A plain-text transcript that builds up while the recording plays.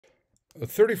The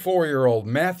 34-year-old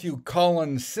Matthew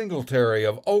Cullen Singletary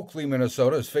of Oklee,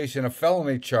 Minnesota, is facing a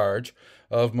felony charge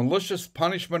of malicious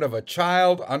punishment of a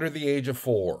child under the age of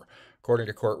 4. According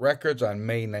to court records, on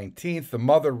May 19th, the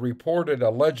mother reported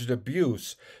alleged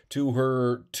abuse to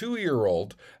her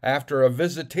 2-year-old after a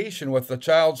visitation with the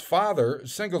child's father,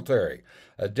 Singletary.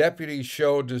 A deputy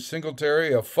showed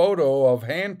Singletary a photo of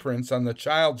handprints on the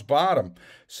child's bottom.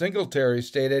 Singletary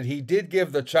stated he did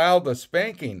give the child a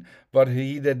spanking, but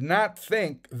he did not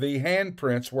think the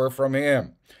handprints were from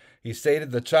him. He stated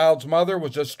the child's mother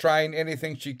was just trying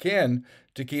anything she can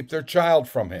to keep their child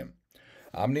from him.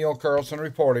 I'm Neil Carlson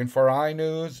reporting for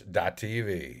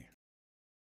iNewZ.TV.